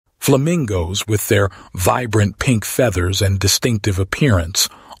Flamingos, with their vibrant pink feathers and distinctive appearance,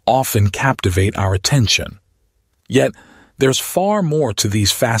 often captivate our attention. Yet, there's far more to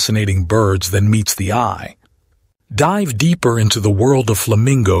these fascinating birds than meets the eye. Dive deeper into the world of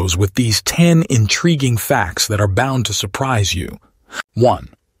flamingos with these 10 intriguing facts that are bound to surprise you. 1.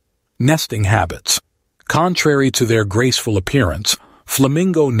 Nesting habits. Contrary to their graceful appearance,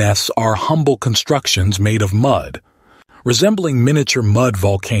 flamingo nests are humble constructions made of mud. Resembling miniature mud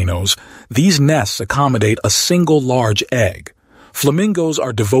volcanoes, these nests accommodate a single large egg. Flamingos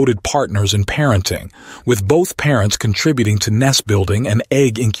are devoted partners in parenting, with both parents contributing to nest building and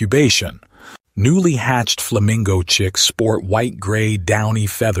egg incubation. Newly hatched flamingo chicks sport white-gray downy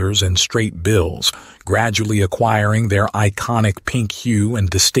feathers and straight bills, gradually acquiring their iconic pink hue and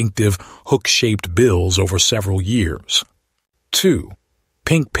distinctive hook-shaped bills over several years. 2.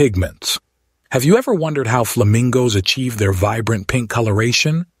 Pink pigments. Have you ever wondered how flamingos achieve their vibrant pink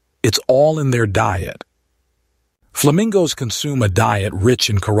coloration? It's all in their diet. Flamingos consume a diet rich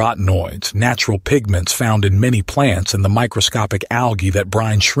in carotenoids, natural pigments found in many plants and the microscopic algae that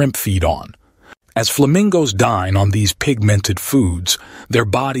brine shrimp feed on. As flamingos dine on these pigmented foods, their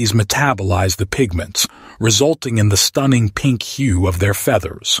bodies metabolize the pigments, resulting in the stunning pink hue of their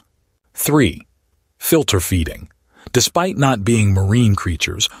feathers. 3. Filter feeding. Despite not being marine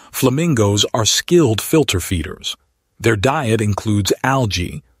creatures, flamingos are skilled filter feeders. Their diet includes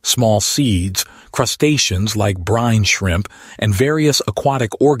algae, small seeds, crustaceans like brine shrimp, and various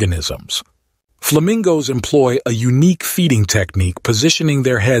aquatic organisms. Flamingos employ a unique feeding technique, positioning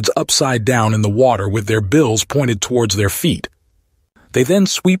their heads upside down in the water with their bills pointed towards their feet. They then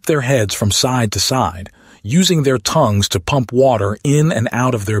sweep their heads from side to side, using their tongues to pump water in and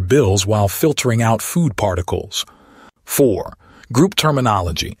out of their bills while filtering out food particles. 4. Group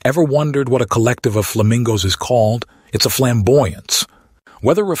terminology. Ever wondered what a collective of flamingos is called? It's a flamboyance.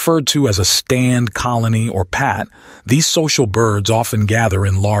 Whether referred to as a stand, colony, or pat, these social birds often gather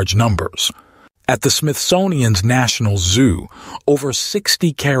in large numbers. At the Smithsonian's National Zoo, over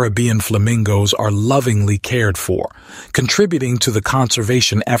 60 Caribbean flamingos are lovingly cared for, contributing to the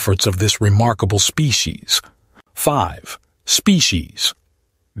conservation efforts of this remarkable species. 5. Species.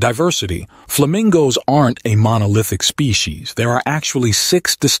 Diversity. Flamingos aren't a monolithic species. There are actually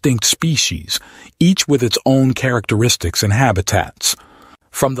 6 distinct species, each with its own characteristics and habitats.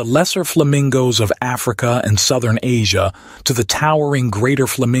 From the lesser flamingos of Africa and southern Asia to the towering greater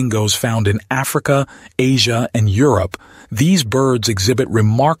flamingos found in Africa, Asia, and Europe, these birds exhibit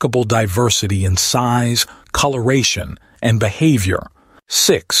remarkable diversity in size, coloration, and behavior.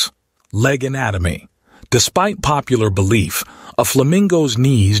 6. Leg anatomy. Despite popular belief, a flamingo's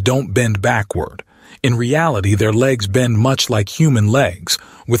knees don't bend backward. In reality, their legs bend much like human legs,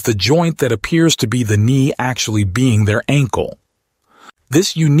 with the joint that appears to be the knee actually being their ankle.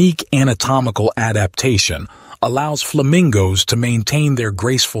 This unique anatomical adaptation allows flamingos to maintain their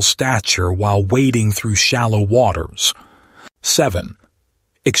graceful stature while wading through shallow waters. 7.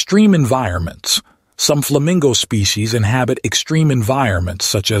 Extreme environments. Some flamingo species inhabit extreme environments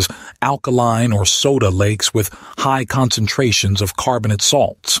such as alkaline or soda lakes with high concentrations of carbonate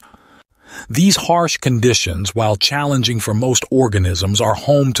salts. These harsh conditions, while challenging for most organisms, are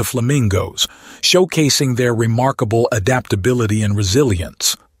home to flamingos, showcasing their remarkable adaptability and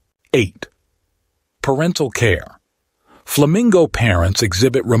resilience. 8. Parental care. Flamingo parents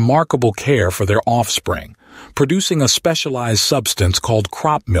exhibit remarkable care for their offspring, producing a specialized substance called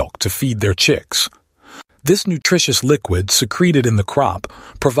crop milk to feed their chicks. This nutritious liquid, secreted in the crop,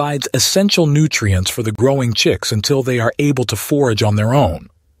 provides essential nutrients for the growing chicks until they are able to forage on their own.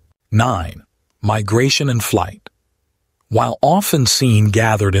 9. Migration and flight. While often seen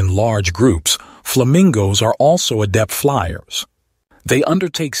gathered in large groups, flamingos are also adept flyers. They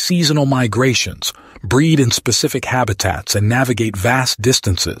undertake seasonal migrations, breed in specific habitats, and navigate vast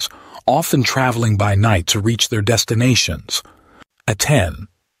distances, often traveling by night to reach their destinations. 10.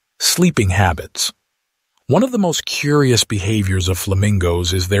 Sleeping habits. One of the most curious behaviors of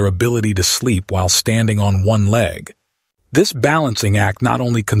flamingos is their ability to sleep while standing on one leg. This balancing act not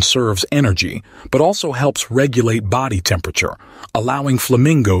only conserves energy, but also helps regulate body temperature, allowing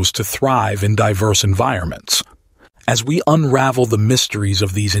flamingos to thrive in diverse environments. As we unravel the mysteries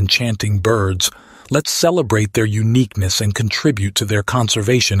of these enchanting birds, let's celebrate their uniqueness and contribute to their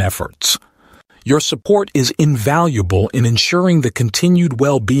conservation efforts. Your support is invaluable in ensuring the continued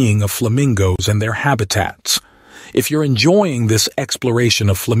well-being of flamingos and their habitats. If you're enjoying this exploration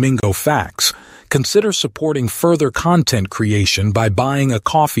of flamingo facts, consider supporting further content creation by buying a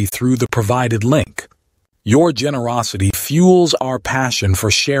coffee through the provided link. Your generosity fuels our passion for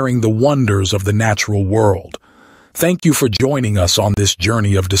sharing the wonders of the natural world. Thank you for joining us on this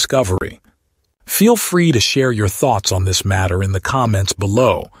journey of discovery. Feel free to share your thoughts on this matter in the comments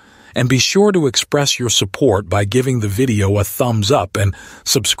below, and be sure to express your support by giving the video a thumbs up and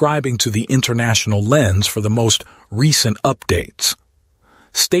subscribing to the International Lens for the most recent updates.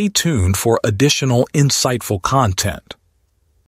 Stay tuned for additional insightful content.